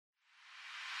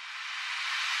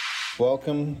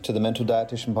Welcome to the Mental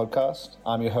Dietitian Podcast.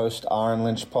 I'm your host, Aaron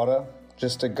Lynch Potter,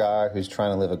 just a guy who's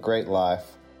trying to live a great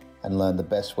life and learn the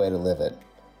best way to live it.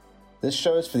 This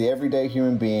show is for the everyday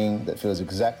human being that feels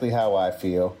exactly how I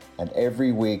feel, and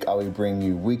every week I will bring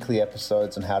you weekly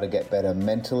episodes on how to get better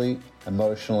mentally,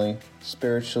 emotionally,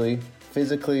 spiritually,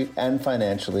 physically, and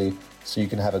financially so you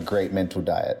can have a great mental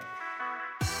diet.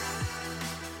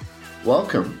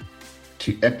 Welcome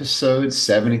to episode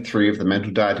 73 of the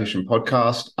Mental Dietitian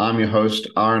Podcast. I'm your host,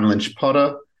 Aaron Lynch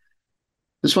Potter.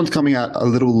 This one's coming out a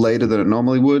little later than it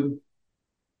normally would,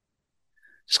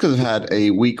 just because I've had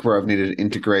a week where I've needed to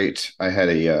integrate. I had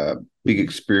a big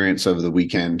experience over the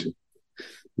weekend.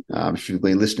 If you've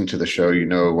been listening to the show, you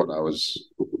know what I was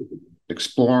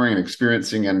exploring and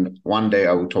experiencing, and one day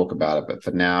I will talk about it. But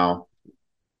for now,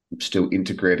 I'm still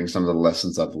integrating some of the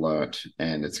lessons I've learned,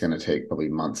 and it's going to take probably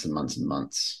months and months and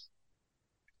months.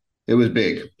 It was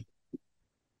big.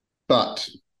 But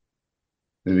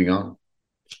moving on.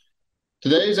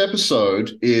 Today's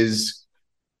episode is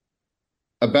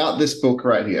about this book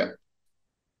right here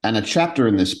and a chapter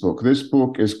in this book. This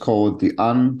book is called The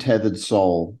Untethered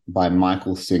Soul by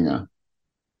Michael Singer.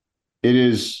 It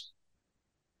is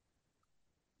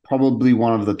probably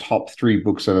one of the top 3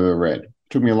 books I've ever read. It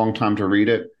took me a long time to read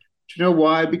it. Do you know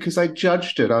why? Because I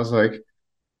judged it. I was like,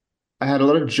 I had a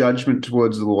lot of judgment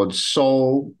towards the word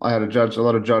soul. I had a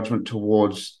lot of judgment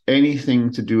towards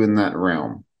anything to do in that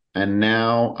realm. And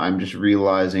now I'm just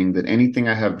realizing that anything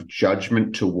I have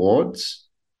judgment towards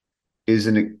is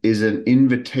an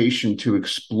invitation to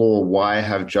explore why I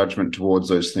have judgment towards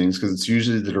those things, because it's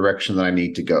usually the direction that I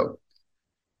need to go.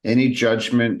 Any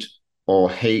judgment or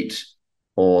hate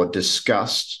or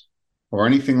disgust or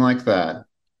anything like that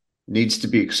needs to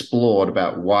be explored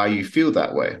about why you feel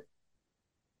that way.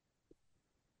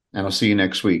 And I'll see you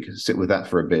next week. Sit with that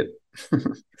for a bit.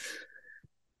 But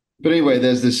anyway,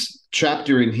 there's this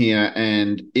chapter in here,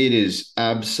 and it is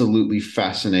absolutely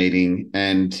fascinating.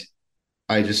 And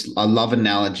I love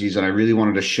analogies, and I really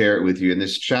wanted to share it with you. And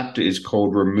this chapter is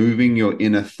called Removing Your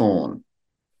Inner Thorn.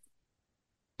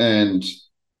 And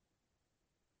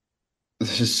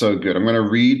this is so good. I'm going to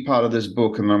read part of this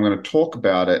book, and then I'm going to talk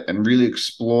about it and really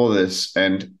explore this.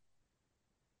 And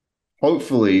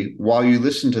hopefully, while you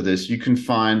listen to this, you can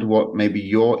find what maybe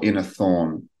your inner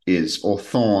thorn is, or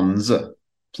thorns,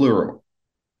 plural.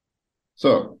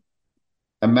 So,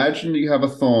 imagine that you have a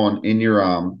thorn in your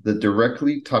arm that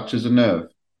directly touches a nerve.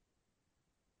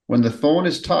 When the thorn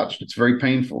is touched, it's very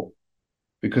painful.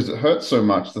 Because it hurts so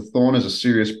much, the thorn is a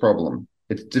serious problem.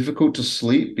 It's difficult to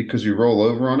sleep because you roll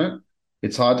over on it.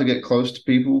 It's hard to get close to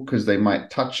people because they might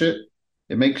touch it.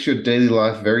 It makes your daily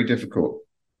life very difficult.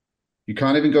 You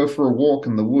can't even go for a walk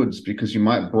in the woods because you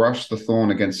might brush the thorn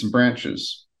against some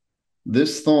branches.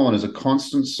 This thorn is a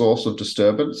constant source of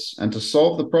disturbance, and to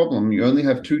solve the problem, you only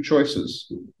have 2 choices.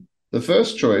 The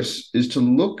first choice is to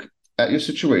look at your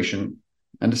situation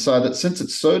and decide that since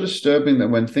it's so disturbing that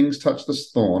when things touch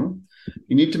this thorn,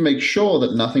 you need to make sure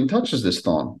that nothing touches this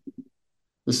thorn.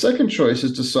 The second choice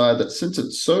is to decide that since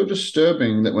it's so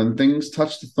disturbing that when things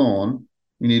touch the thorn,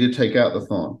 you need to take out the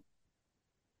thorn.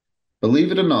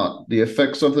 Believe it or not, the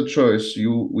effects of the choice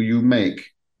you make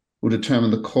will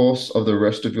determine the course of the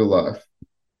rest of your life.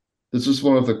 This is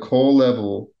one of the core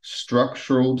level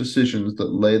structural decisions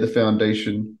that lay the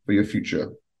foundation for your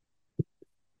future.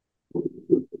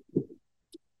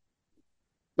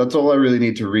 That's all I really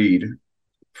need to read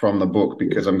from the book,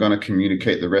 because I'm going to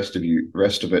communicate the rest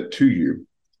of it to you.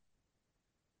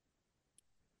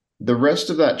 The rest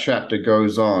of that chapter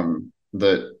goes on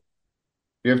that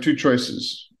you have 2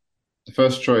 choices. The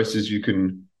first choice is you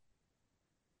can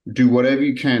do whatever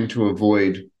you can to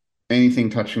avoid anything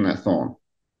touching that thorn.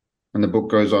 And the book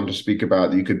goes on to speak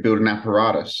about that you could build an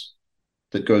apparatus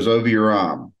that goes over your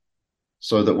arm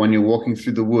so that when you're walking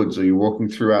through the woods or you're walking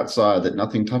through outside, that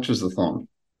nothing touches the thorn.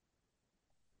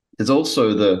 There's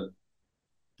also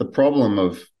the problem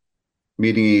of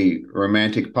meeting a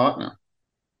romantic partner.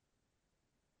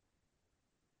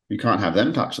 You can't have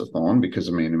them touch the thorn because,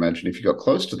 imagine if you got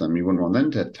close to them, you wouldn't want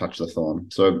them to touch the thorn.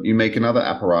 So you make another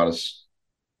apparatus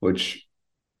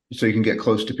so you can get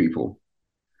close to people.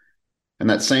 And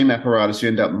that same apparatus, you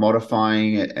end up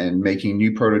modifying it and making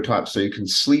new prototypes so you can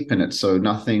sleep in it. So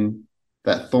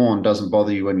that thorn doesn't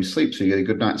bother you when you sleep. So you get a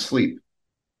good night's sleep.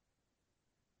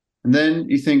 And then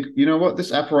you think, you know what?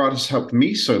 This apparatus helped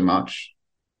me so much.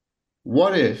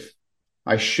 What if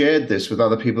I shared this with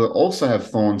other people that also have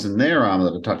thorns in their arm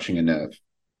that are touching a nerve?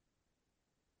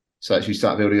 So that you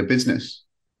start building a business.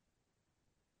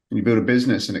 And you build a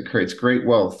business and it creates great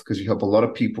wealth because you help a lot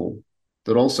of people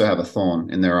that also have a thorn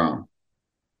in their arm.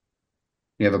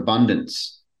 You have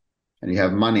abundance. and you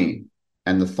have money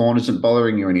and the thorn isn't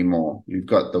bothering you anymore. You've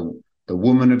got the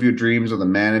woman of your dreams or the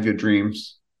man of your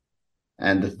dreams,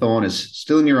 and the thorn is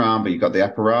still in your arm, but you've got the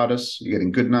apparatus, you're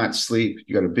getting good night's sleep,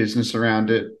 you got a business around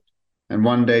it. And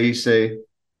one day you say,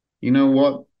 you know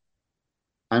what?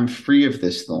 I'm free of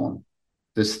this thorn.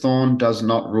 This thorn does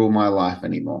not rule my life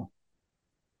anymore.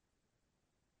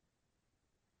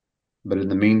 But in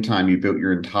the meantime, you built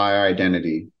your entire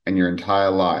identity and your entire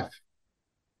life.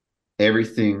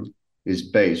 Everything is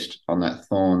based on that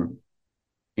thorn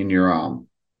in your arm.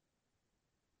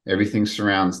 Everything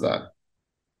surrounds that.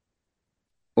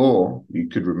 Or you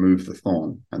could remove the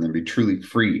thorn and then be truly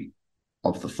free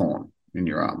of the thorn in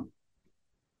your arm.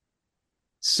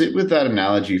 Sit with that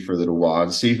analogy for a little while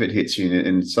and see if it hits you.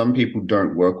 And some people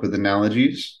don't work with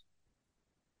analogies.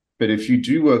 But if you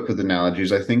do work with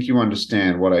analogies, I think you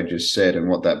understand what I just said and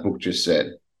what that book just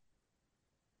said.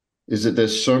 Is that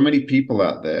there's so many people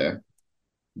out there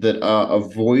that are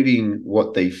avoiding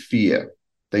what they fear.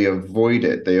 They avoid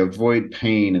it. They avoid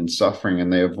pain and suffering,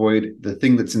 and they avoid the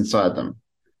thing that's inside them.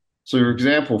 So, for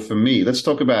example, for me, let's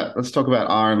talk about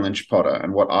Iron Lynch Potter,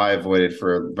 and what I avoided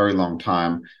for a very long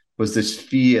time was this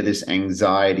fear, this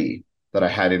anxiety that I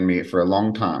had in me for a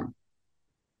long time.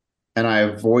 And I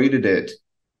avoided it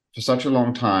for such a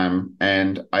long time,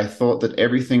 and I thought that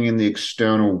everything in the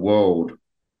external world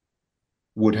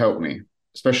would help me,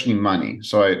 especially money.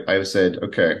 So I said,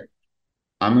 okay,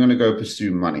 I'm going to go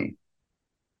pursue money.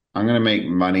 I'm going to make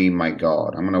money my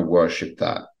God. I'm going to worship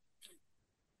that.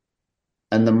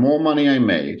 And the more money I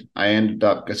made, I ended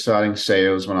up starting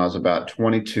sales when I was about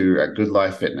 22 at Good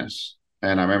Life Fitness.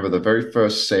 And I remember the very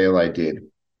first sale I did,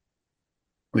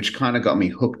 which kind of got me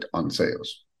hooked on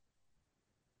sales.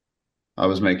 I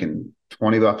was making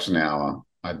 $20 an hour.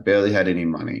 I barely had any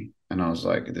money. And I was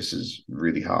like, this is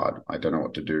really hard. I don't know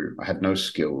what to do. I had no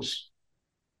skills.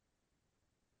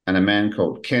 And a man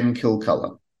called Ken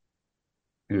Kilcullen,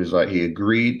 he was like, he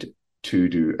agreed to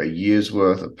do a year's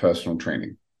worth of personal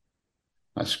training.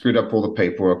 I screwed up all the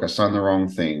paperwork. I signed the wrong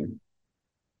thing.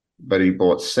 But he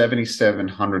bought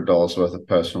 $7,700 worth of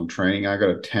personal training. I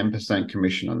got a 10%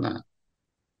 commission on that.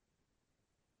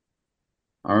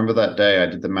 I remember that day I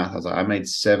did the math. I was like, I made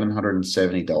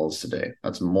 $770 today.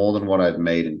 That's more than what I'd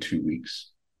made in 2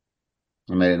 weeks.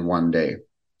 I made in one day.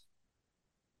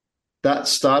 That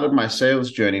started my sales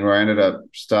journey, where I ended up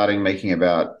making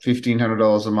about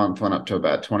 $1,500 a month, went up to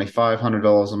about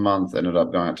 $2,500 a month, ended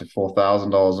up going up to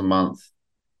 $4,000 a month,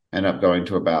 ended up going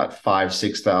to about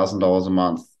 $5,000-$6,000 a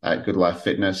month at Good Life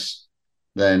Fitness.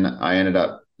 Then I ended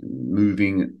up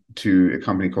moving to a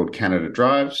company called Canada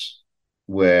Drives,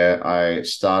 where I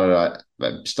started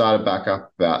back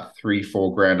up about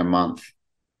 $3-4 grand a month.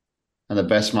 And the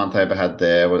best month I ever had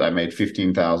there was I made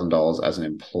 $15,000 as an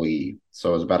employee.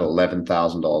 So it was about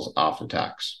 $11,000 after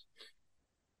tax.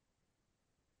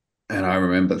 And I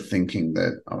remember thinking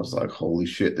that I was like, holy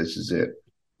shit, this is it.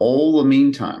 All the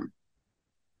meantime,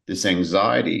 this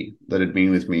anxiety that had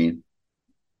been with me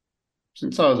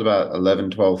since I was about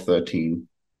 11, 12, 13,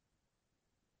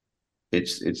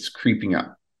 it's creeping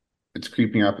up. It's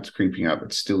creeping up. It's creeping up.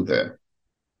 It's still there.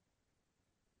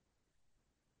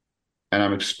 And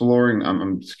I'm exploring.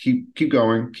 I'm keep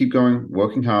going,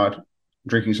 working hard,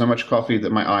 drinking so much coffee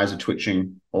that my eyes are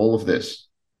twitching, all of this.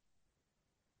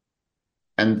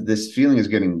 And this feeling is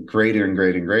getting greater and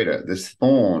greater and greater. This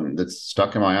thorn that's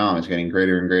stuck in my arm is getting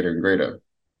greater and greater and greater.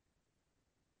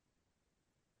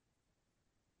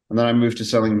 And then I moved to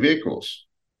selling vehicles,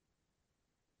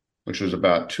 which was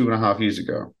about 2.5 years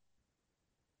ago.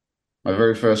 My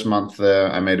very first month there,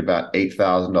 I made about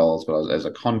 $8,000, but I was as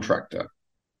a contractor.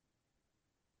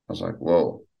 I was like,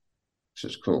 whoa,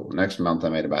 this is cool. The next month, I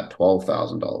made about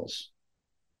 $12,000.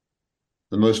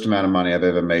 The most amount of money I've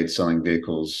ever made selling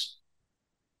vehicles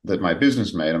that my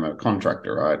business made. I'm a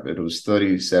contractor, right? But it was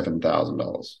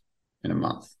 $37,000 in a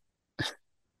month.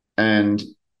 And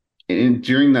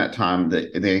during that time,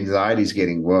 the anxiety is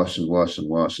getting worse and worse and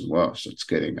worse and worse.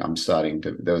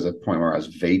 There was a point where I was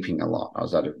vaping a lot. I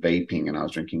was out of vaping and I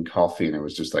was drinking coffee, and it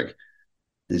was just like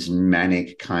this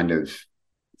manic kind of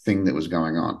thing that was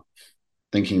going on,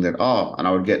 thinking that, and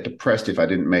I would get depressed if I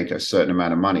didn't make a certain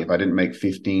amount of money. If I didn't make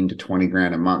 15 to 20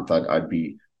 grand a month, I'd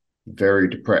be very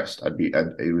depressed.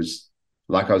 It was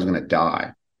like I was going to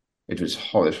die. It was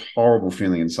this horrible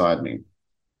feeling inside me.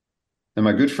 And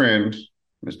my good friend,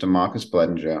 Mr. Marcus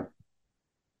Bledinger,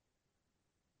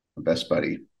 my best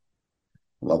buddy,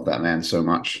 love that man so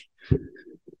much.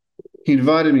 He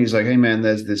invited me. He's like, hey man,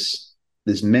 there's this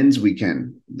men's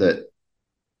weekend that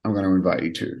I'm going to invite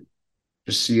you to.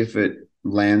 Just see if it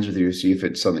lands with you, see if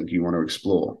it's something you want to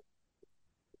explore.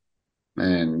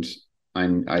 And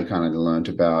I kind of learned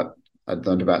about I'd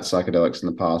learned about psychedelics in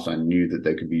the past. I knew that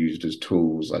they could be used as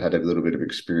tools. I'd had a little bit of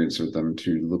experience with them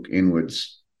to look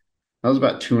inwards. That was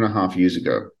about 2.5 years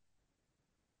ago.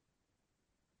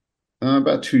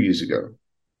 About 2 years ago,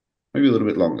 maybe a little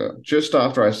bit longer. Just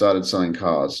after I started selling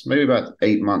cars, maybe about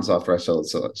 8 months after I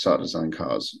started selling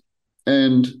cars.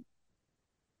 And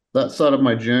that started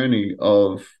my journey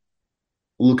of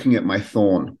looking at my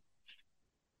thorn,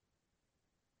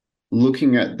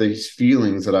 looking at these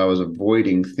feelings that I was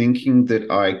avoiding, thinking that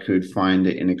I could find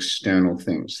it in external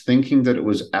things, thinking that it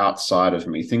was outside of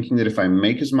me, thinking that if I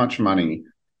make as much money,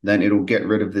 then it'll get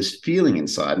rid of this feeling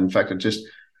inside. In fact,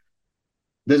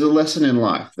 there's a lesson in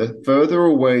life. The further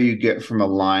away you get from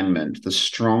alignment, the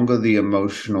stronger the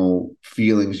emotional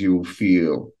feelings you will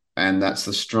feel. And that's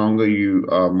the stronger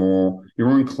you're more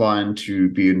inclined to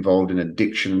be involved in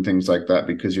addiction and things like that,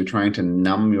 because you're trying to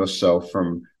numb yourself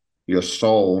from your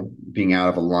soul being out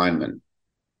of alignment.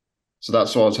 So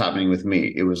that's what was happening with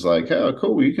me. It was like, oh,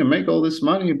 cool, you can make all this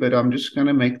money, but I'm just going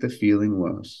to make the feeling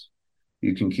worse.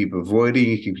 You can keep avoiding,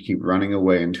 you can keep running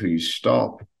away until you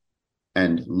stop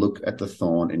and look at the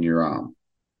thorn in your arm.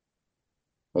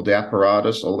 Or the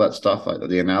apparatus, all that stuff, like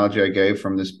the analogy I gave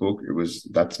from this book,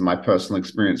 that's my personal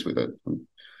experience with it.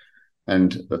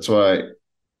 And that's why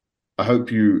I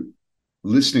hope you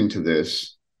listening to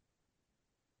this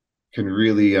can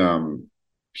really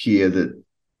hear that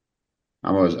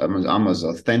I'm as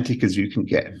authentic as you can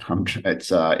get. It's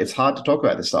hard to talk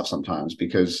about this stuff sometimes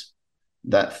because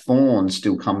that thorn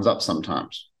still comes up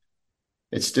sometimes.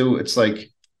 It's like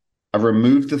I've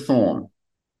removed the thorn,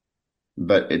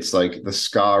 but it's like the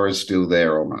scar is still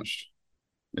there almost.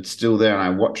 It's still there, and I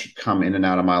watch it come in and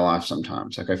out of my life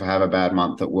sometimes. Like if I have a bad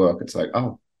month at work, it's like,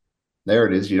 oh, there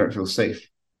it is. You don't feel safe.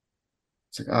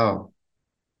 It's like, oh,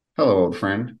 hello, old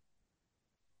friend.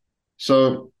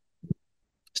 So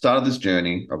started this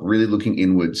journey of really looking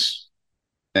inwards,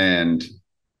 and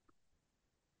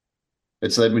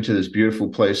it's led me to this beautiful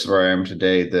place where I am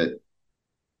today, that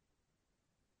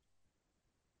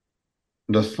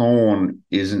the thorn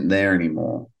isn't there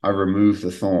anymore. I removed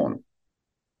the thorn.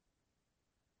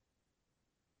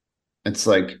 It's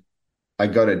like I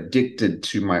got addicted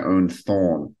to my own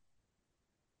thorn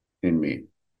in me.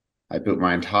 I built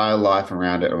my entire life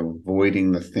around it,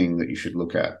 avoiding the thing that you should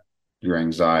look at, your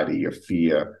anxiety, your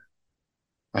fear.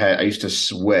 I used to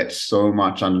sweat so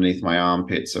much underneath my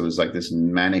armpits. It was like this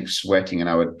manic sweating, and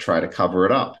I would try to cover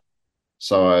it up.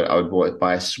 So I would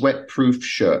buy sweat-proof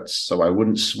shirts so I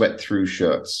wouldn't sweat through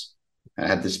shirts. I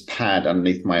had this pad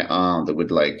underneath my arm that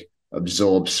would like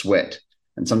absorb sweat.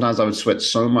 And sometimes I would sweat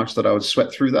so much that I would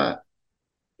sweat through that.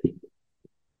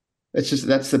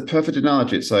 That's the perfect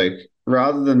analogy. It's like,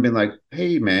 rather than being like,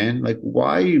 hey, man, like,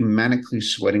 why are you manically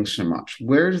sweating so much?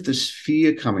 Where is this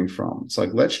fear coming from? It's like,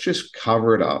 let's just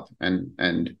cover it up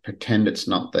and pretend it's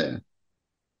not there.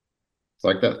 It's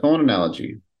like that thorn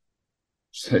analogy.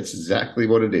 So it's exactly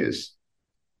what it is.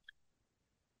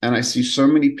 And I see so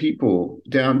many people,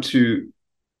 down to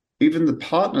even the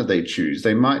partner they choose.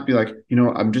 They might be like,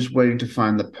 I'm just waiting to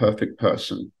find the perfect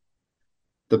person.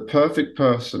 The perfect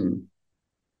person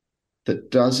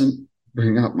that doesn't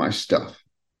bring up my stuff.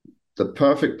 The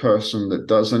perfect person that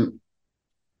doesn't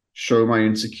show my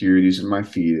insecurities and my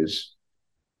fears.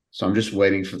 So I'm just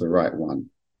waiting for the right one.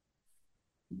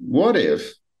 What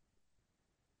if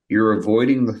you're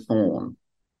avoiding the thorn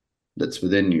that's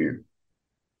within you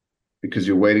because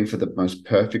you're waiting for the most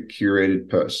perfect curated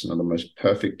person or the most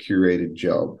perfect curated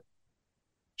job,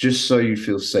 just so you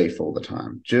feel safe all the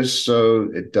time, just so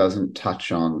it doesn't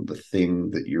touch on the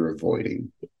thing that you're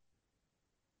avoiding?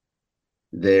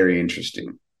 Very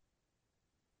interesting.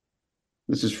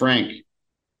 This is Frank.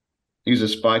 He's a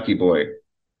spiky boy.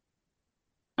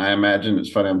 I imagine it's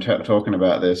funny I'm talking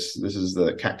about this. This is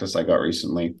the cactus I got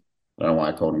recently. I don't know why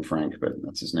I called him Frank, but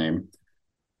that's his name.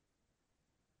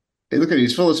 Hey, look at it.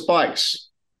 He's full of spikes.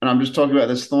 And I'm just talking about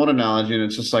this thorn analogy, and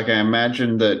it's just like I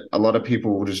imagine that a lot of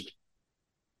people will just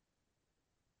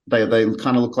they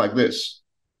kind of look like this.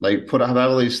 They have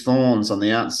all these thorns on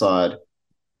the outside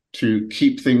to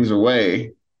keep things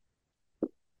away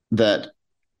that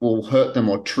will hurt them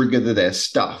or trigger their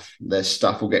stuff. Their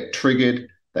stuff will get triggered.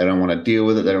 They don't want to deal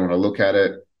with it. They don't want to look at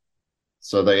it.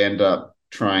 So they end up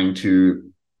trying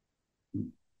to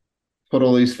put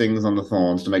all these things on the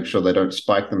thorns to make sure they don't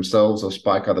spike themselves or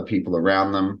spike other people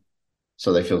around them,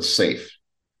 so they feel safe.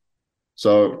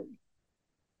 So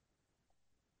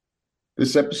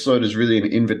this episode is really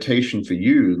an invitation for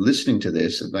you listening to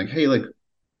this. And like, hey, like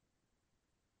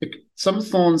some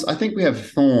thorns, I think we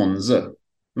have thorns,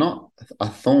 not a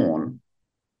thorn.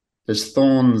 There's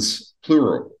thorns,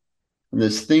 plural. And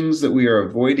there's things that we are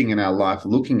avoiding in our life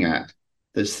looking at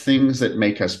There's things that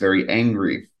make us very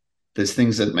angry. There's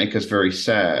things that make us very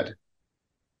sad.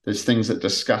 There's things that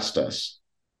disgust us.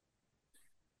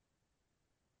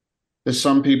 There's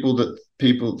some people that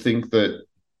people think that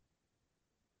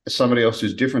somebody else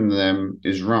who's different than them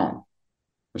is wrong.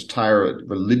 There's entire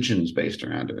religions based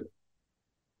around it.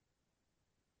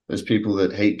 There's people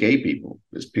that hate gay people.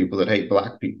 There's people that hate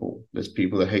black people. There's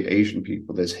people that hate Asian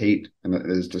people. There's hate and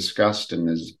there's disgust and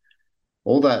there's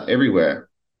all that everywhere.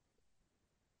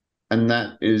 And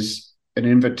that is an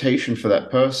invitation for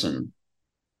that person.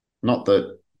 Not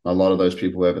that a lot of those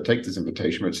people ever take this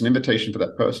invitation, but it's an invitation for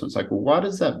that person. It's like, well, why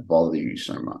does that bother you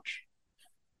so much?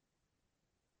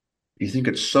 You think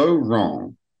it's so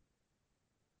wrong.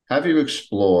 Have you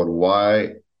explored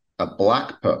why a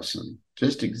black person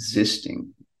just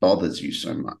existing bothers you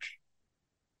so much?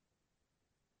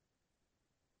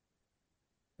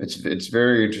 It's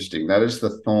very interesting. That is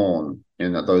the thorn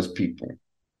in those people.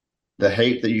 The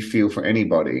hate that you feel for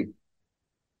anybody.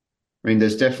 I mean,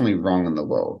 there's definitely wrong in the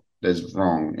world. There's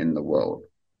wrong in the world.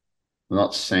 I'm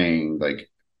not saying, like,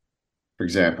 for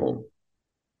example,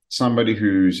 somebody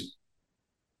who's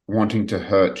wanting to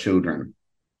hurt children,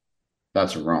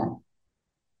 that's wrong.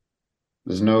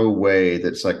 There's no way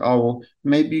that's like, oh, well,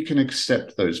 maybe you can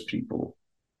accept those people.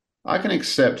 I can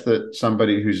accept that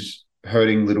somebody who's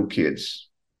hurting little kids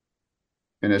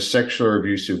in a sexual or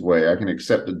abusive way, I can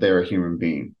accept that they're a human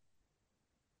being.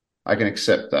 I can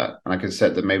accept that. And I can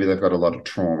accept that maybe they've got a lot of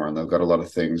trauma and they've got a lot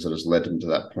of things that has led them to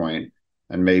that point.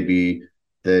 And maybe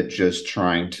they're just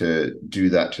trying to do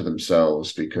that to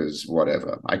themselves because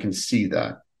whatever. I can see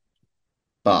that.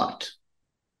 But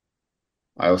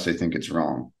I also think it's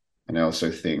wrong. And I also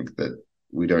think that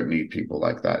we don't need people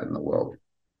like that in the world.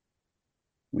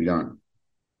 We don't.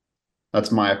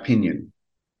 That's my opinion.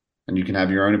 And you can have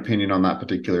your own opinion on that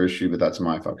particular issue, but that's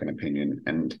my fucking opinion.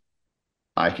 And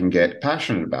I can get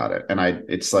passionate about it. And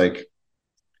it's like,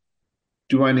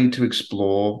 do I need to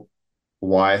explore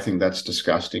why I think that's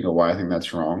disgusting or why I think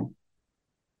that's wrong?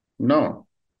 No,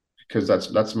 because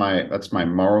that's my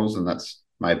morals and that's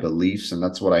my beliefs and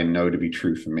that's what I know to be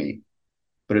true for me.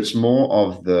 But it's more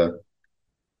of the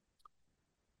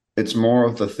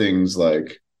things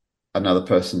like another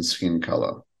person's skin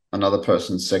color, another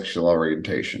person's sexual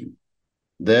orientation.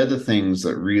 They're the things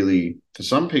that really, for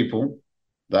some people,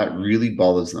 that really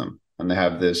bothers them. And they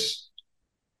have this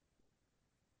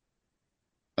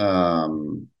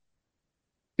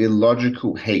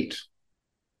illogical hate.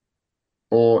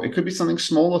 Or it could be something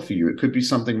smaller for you. It could be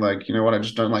something like, you know what, I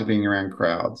just don't like being around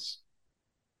crowds.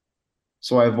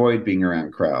 So I avoid being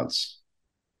around crowds.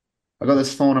 I got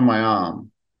this thorn on my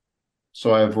arm.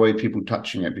 So I avoid people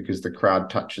touching it because the crowd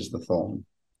touches the thorn.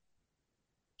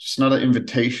 Just another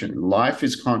invitation. Life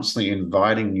is constantly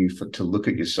inviting you to look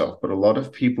at yourself, but a lot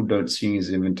of people don't see it as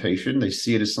an invitation. They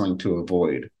see it as something to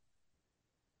avoid.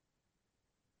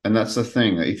 And that's the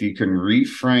thing. If you can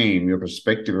reframe your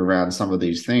perspective around some of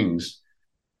these things,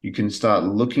 you can start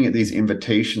looking at these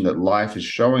invitations that life is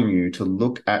showing you to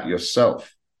look at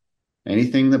yourself.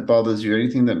 Anything that bothers you,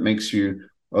 anything that makes you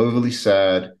overly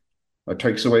sad or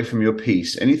takes away from your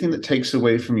peace, anything that takes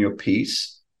away from your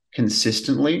peace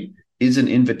consistently is an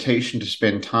invitation to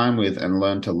spend time with and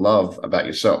learn to love about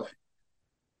yourself.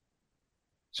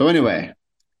 So anyway,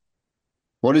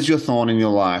 what is your thorn in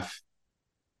your life?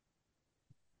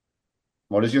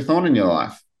 What is your thorn in your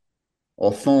life?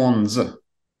 Or thorns?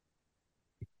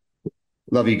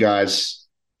 Love you guys.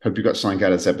 Hope you got something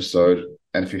out of this episode.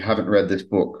 And if you haven't read this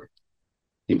book,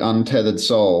 The Untethered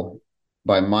Soul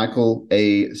by Michael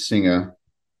A. Singer,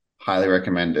 highly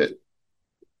recommend it.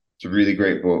 It's a really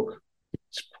great book.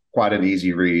 It's quite an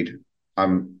easy read.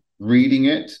 I'm reading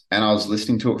it and I was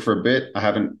listening to it for a bit. I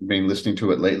haven't been listening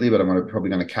to it lately, but I'm probably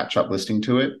going to catch up listening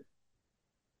to it.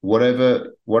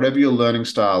 Whatever your learning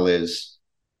style is,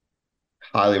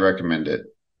 highly recommend it.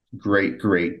 Great,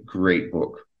 great, great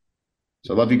book.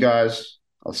 So I love you guys.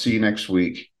 I'll see you next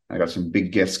week. I got some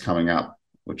big guests coming up,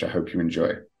 which I hope you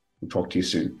enjoy. We'll talk to you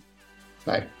soon.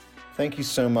 Bye. Thank you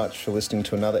so much for listening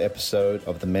to another episode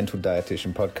of the Mental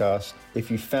Dietitian Podcast. If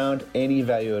you found any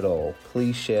value at all,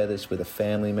 please share this with a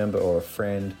family member or a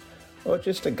friend, or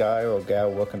just a guy or a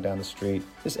gal walking down the street,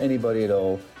 just anybody at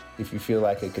all, if you feel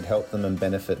like it could help them and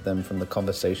benefit them from the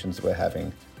conversations we're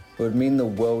having. It would mean the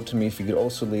world to me if you could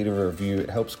also leave a review. It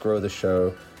helps grow the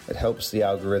show. It helps the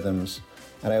algorithms.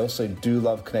 And I also do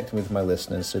love connecting with my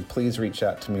listeners, so please reach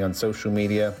out to me on social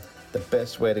media. The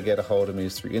best way to get a hold of me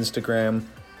is through Instagram.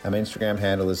 My Instagram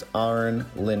handle is Aaron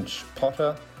Lynch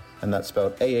Potter, and that's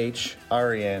spelled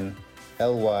AHRENLYNCHPOTTER.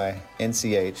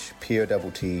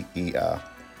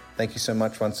 Thank you so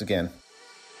much once again.